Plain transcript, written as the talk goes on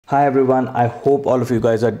Hi everyone, I hope all of you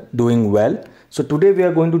guys are doing well. So today we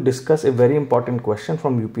are going to discuss a very important question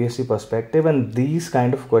from UPSC perspective, and these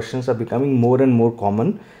kind of questions are becoming more and more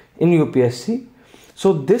common in UPSC.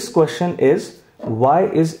 So this question is, why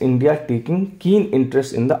is India taking keen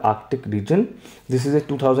interest in the Arctic region? This is a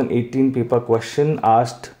 2018 paper question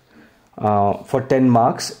asked for 10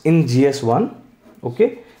 marks in GS1,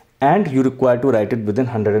 okay, and you require to write it within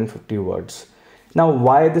 150 words. Now,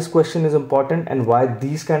 why this question is important and why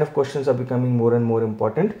these kind of questions are becoming more and more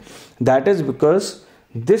important, that is because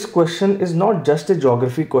this question is not just a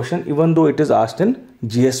geography question, even though it is asked in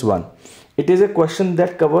GS1. It is a question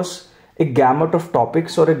that covers a gamut of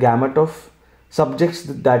topics or a gamut of subjects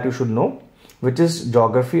that you should know, which is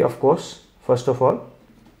geography, of course, first of all.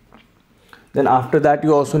 Then after that,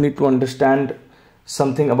 you also need to understand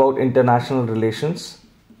something about international relations.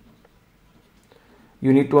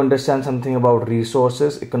 You need to understand something about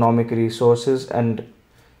resources, economic resources, and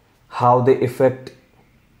how they affect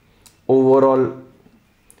overall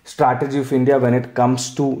strategy of India when it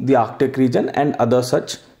comes to the Arctic region and other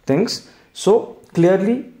such things. So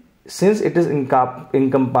clearly, since it is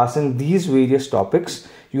encompassing these various topics,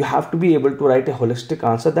 you have to be able to write a holistic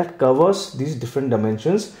answer that covers these different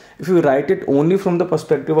dimensions. If you write it only from the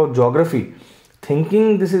perspective of geography,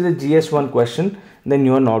 thinking this is a GS1 question, then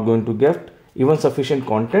you are not going to get even sufficient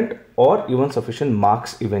content or even sufficient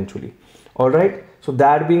marks eventually. All right, so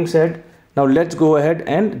that being said, now let's go ahead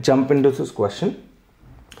and jump into this question.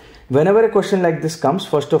 Whenever a question like this comes,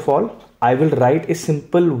 first of all, I will write a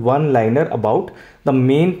simple one-liner about the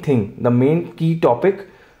main thing, the main key topic,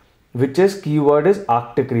 which is keyword is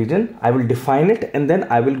Arctic region. I will define it and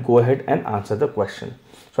then I will go ahead and answer the question.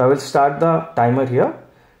 So I will start the timer here.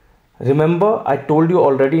 Remember, I told you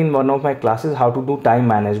already in one of my classes how to do time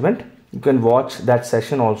management. You can watch that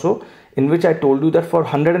session also, in which I told you that for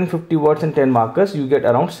 150 words and 10 markers, you get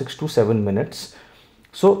around 6 to 7 minutes.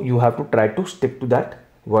 So you have to try to stick to that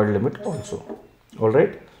word limit also. All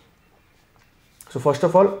right. So first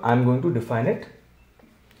of all, I'm going to define it.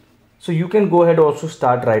 So you can go ahead also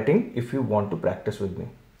start writing if you want to practice with me.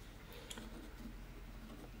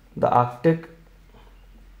 The Arctic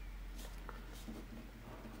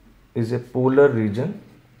is a polar region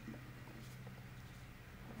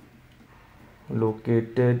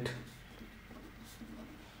located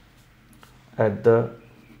at the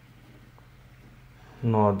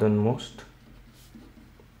northernmost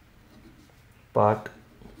part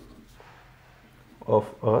of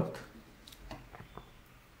Earth.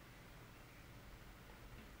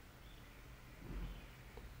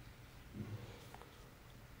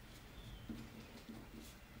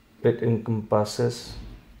 It encompasses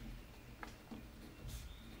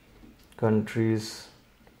countries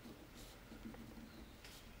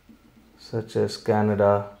such as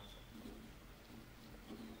Canada,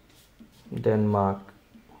 Denmark,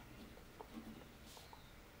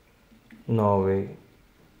 Norway,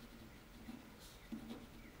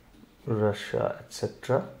 Russia,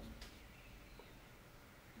 etc.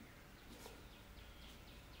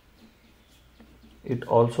 It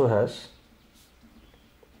also has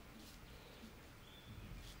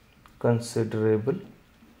considerable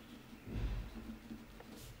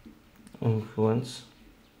influence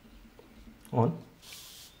on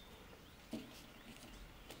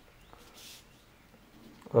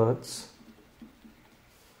Earth's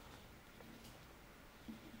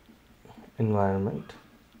environment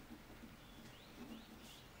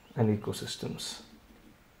and ecosystems.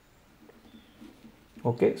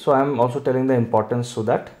 Okay, so I'm also telling the importance so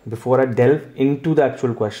that before I delve into the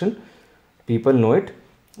actual question, people know it.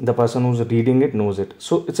 The person who's reading it knows it.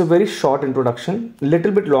 So it's a very short introduction,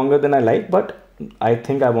 little bit longer than I like, but I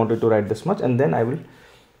think I wanted to write this much, and then I will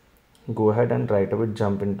go ahead and right away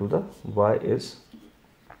jump into the why is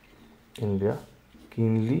India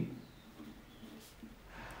keenly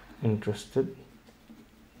interested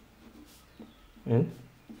in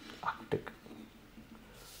Arctic.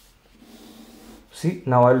 See,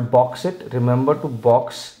 now I'll box it. Remember to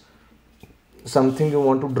box something you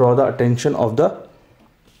want to draw the attention of the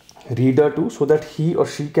reader to, so that he or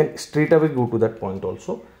she can straight away go to that point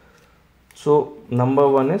also. So number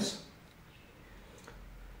one is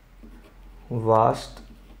vast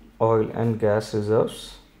oil and gas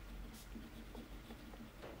reserves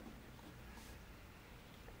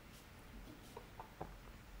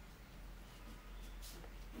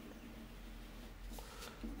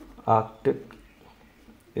Arctic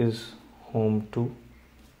is home to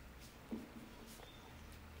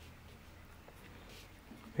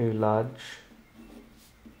a large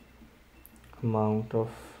amount of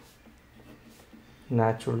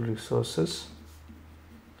natural resources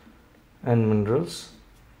and minerals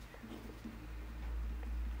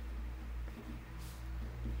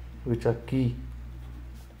which are key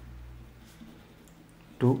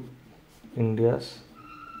to India's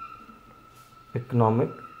economic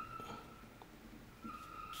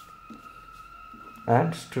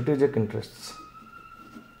and strategic interests.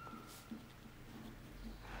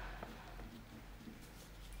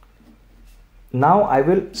 Now I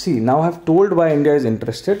have told why India is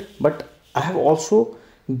interested, but I have also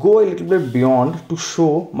go a little bit beyond to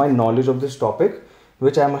show my knowledge of this topic,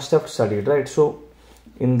 which I must have studied, right? So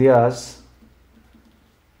India's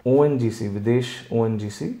ONGC Videsh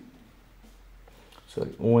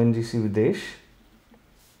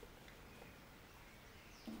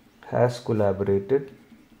has collaborated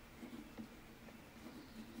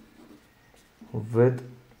with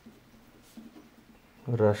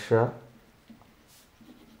Russia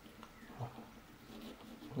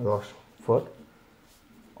for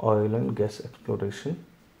oil and gas exploration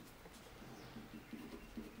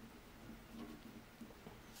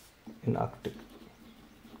in Arctic.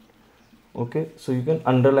 Okay, so you can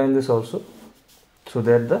underline this also, so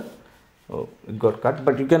that it got cut,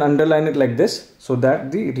 but you can underline it like this so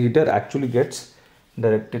that the reader actually gets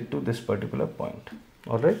directed to this particular point.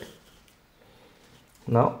 All right,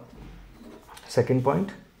 now second point,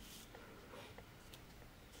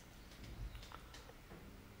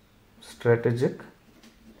 strategic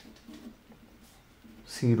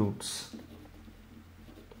sea routes.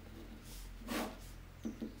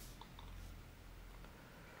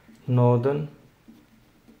 Northern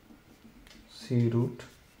sea route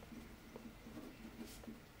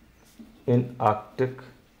in Arctic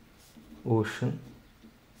Ocean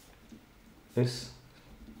is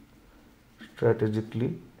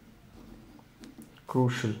strategically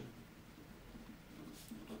crucial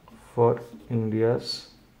for India's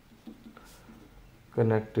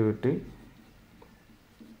connectivity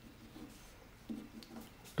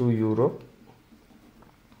to Europe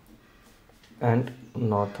and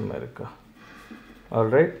North America. All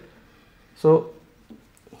right, so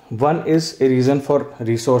one is a reason for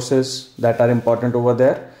resources that are important over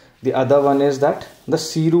there. The other one is that the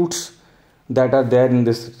sea routes that are there in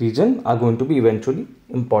this region are going to be eventually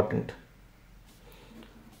important.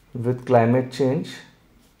 With climate change,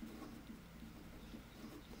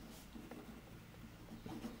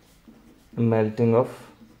 melting of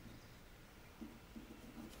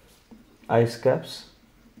ice caps,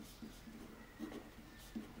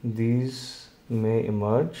 these may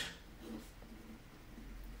emerge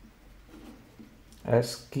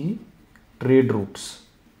as key trade routes.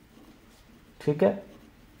 ठीक है?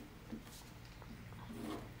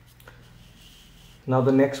 Now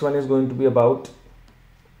the next one is going to be about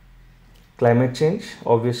climate change,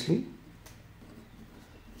 obviously,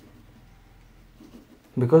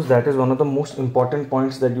 because that is one of the most important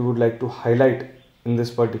points that you would like to highlight in this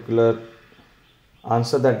particular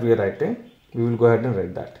answer that we are writing. We will go ahead and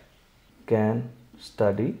write that. Can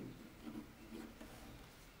study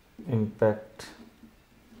impact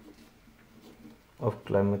of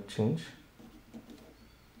climate change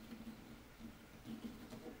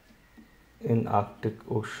in Arctic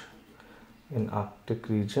Ocean, in Arctic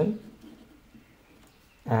region,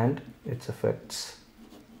 and its effects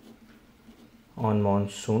on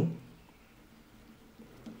monsoon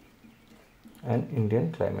and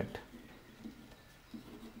Indian climate.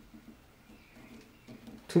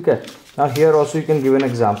 Okay. Now here also you can give an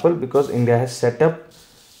example, because India has set up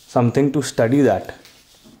something to study that,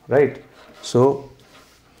 right? So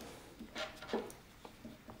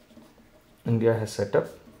India has set up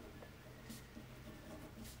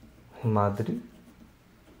Himadri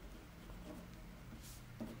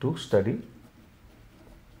to study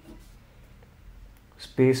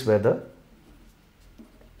space weather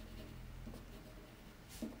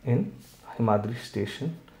in Himadri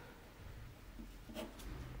station,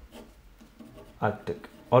 Arctic.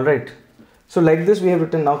 All right. So like this, we have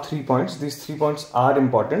written now 3 points. These 3 points are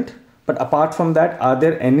important. But apart from that, are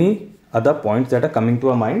there any other points that are coming to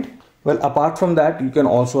our mind? Well, apart from that, you can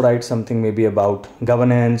also write something maybe about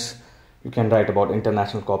governance. You can write about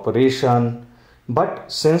international cooperation.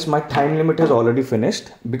 But since my time limit has already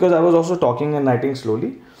finished, because I was also talking and writing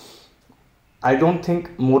slowly, I don't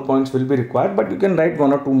think more points will be required, but you can write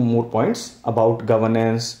 1 or 2 more points about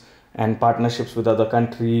governance and partnerships with other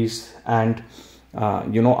countries, and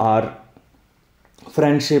our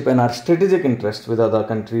friendship and our strategic interest with other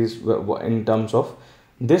countries in terms of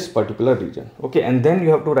this particular region. Okay, and then you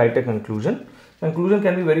have to write a conclusion. Conclusion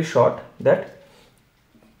can be very short, that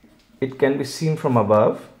it can be seen from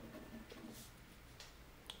above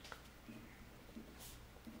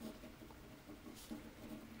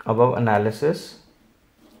analysis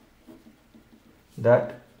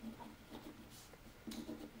that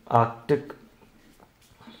Arctic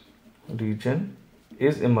region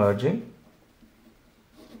is emerging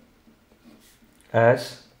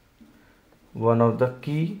as one of the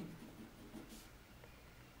key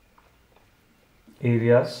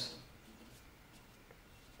areas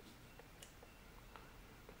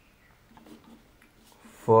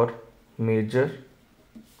for major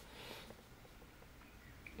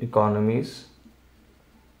economies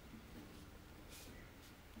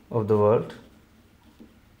of the world.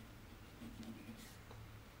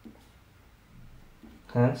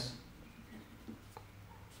 Hence,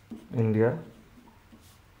 India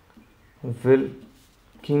will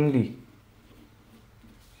keenly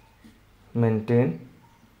maintain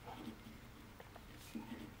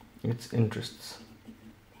its interests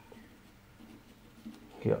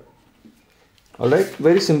here. Alright,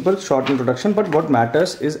 very simple short introduction, but what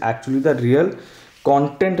matters is actually the real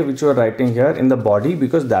content which you are writing here in the body,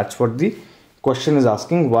 because that's what the question is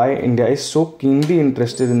asking, why India is so keenly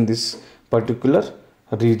interested in this particular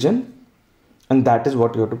region, and that is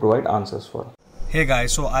what you have to provide answers for. Hey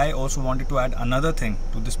guys, so I also wanted to add another thing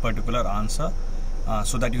to this particular answer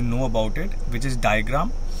so that you know about it, which is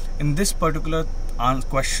diagram. In this particular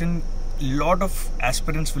question, lot of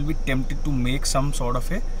aspirants will be tempted to make some sort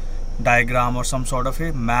of a diagram or some sort of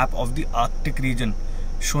a map of the Arctic region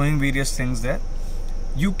showing various things there.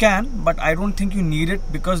 You can, but I don't think you need it,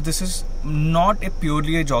 because this is not a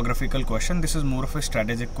purely a geographical question. This is more of a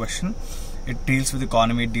strategic question. It deals with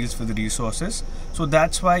economy, it deals with resources. So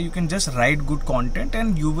that's why you can just write good content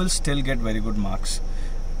and you will still get very good marks.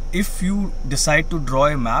 If you decide to draw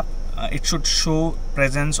a map, it should show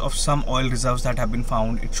presence of some oil reserves that have been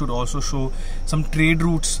found. It should also show some trade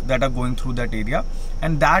routes that are going through that area,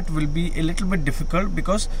 and that will be a little bit difficult,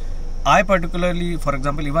 because I particularly, for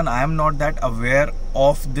example, even I am not that aware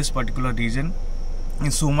of this particular region in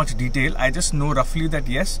so much detail. I just know roughly that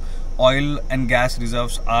yes, oil and gas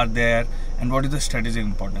reserves are there and what is the strategic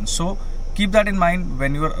importance. So keep that in mind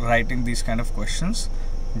when you are writing these kind of questions,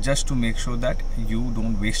 just to make sure that you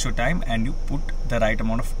don't waste your time and you put the right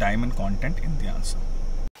amount of time and content in the answer.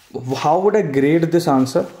 How would I grade this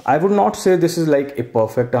answer? I would not say this is like a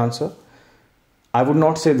perfect answer. I would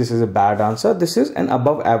not say this is a bad answer. This is an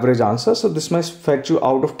above average answer. So this might fetch you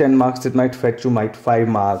out of 10 marks. It might fetch you 5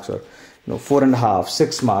 marks, or 4.5,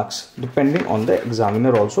 6 marks, depending on the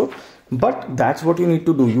examiner also. But that's what you need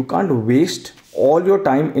to do. You can't waste all your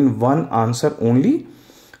time in one answer only.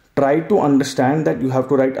 Try to understand that you have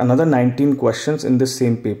to write another 19 questions in the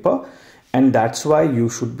same paper, and that's why you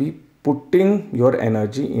should be putting your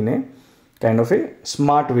energy in a kind of a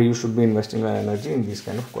smart way. You should be investing your energy in these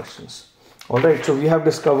kind of questions. Alright, so we have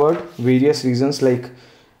discovered various reasons like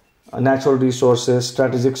natural resources,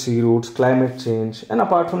 strategic sea routes, climate change, and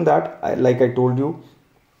apart from that, like I told you,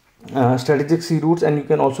 strategic sea routes, and you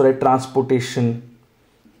can also write transportation.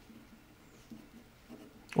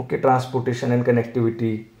 Okay, transportation and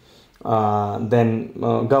connectivity. Then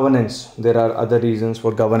governance. There are other reasons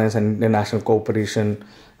for governance and international cooperation.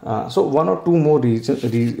 So one or two more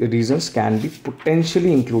reasons can be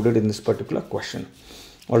potentially included in this particular question.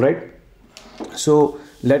 Alright. So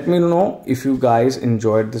let me know if you guys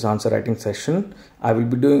enjoyed this answer writing session. I will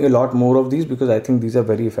be doing a lot more of these because I think these are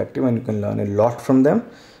very effective and you can learn a lot from them.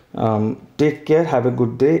 Take care, have a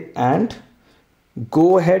good day, and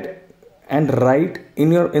go ahead and write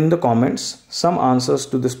in the comments some answers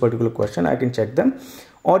to this particular question. I can check them,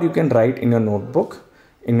 or you can write in your notebook,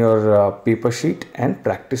 in your paper sheet, and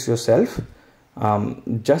practice yourself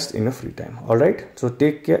just in your free time. All right, so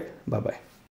take care. Bye bye.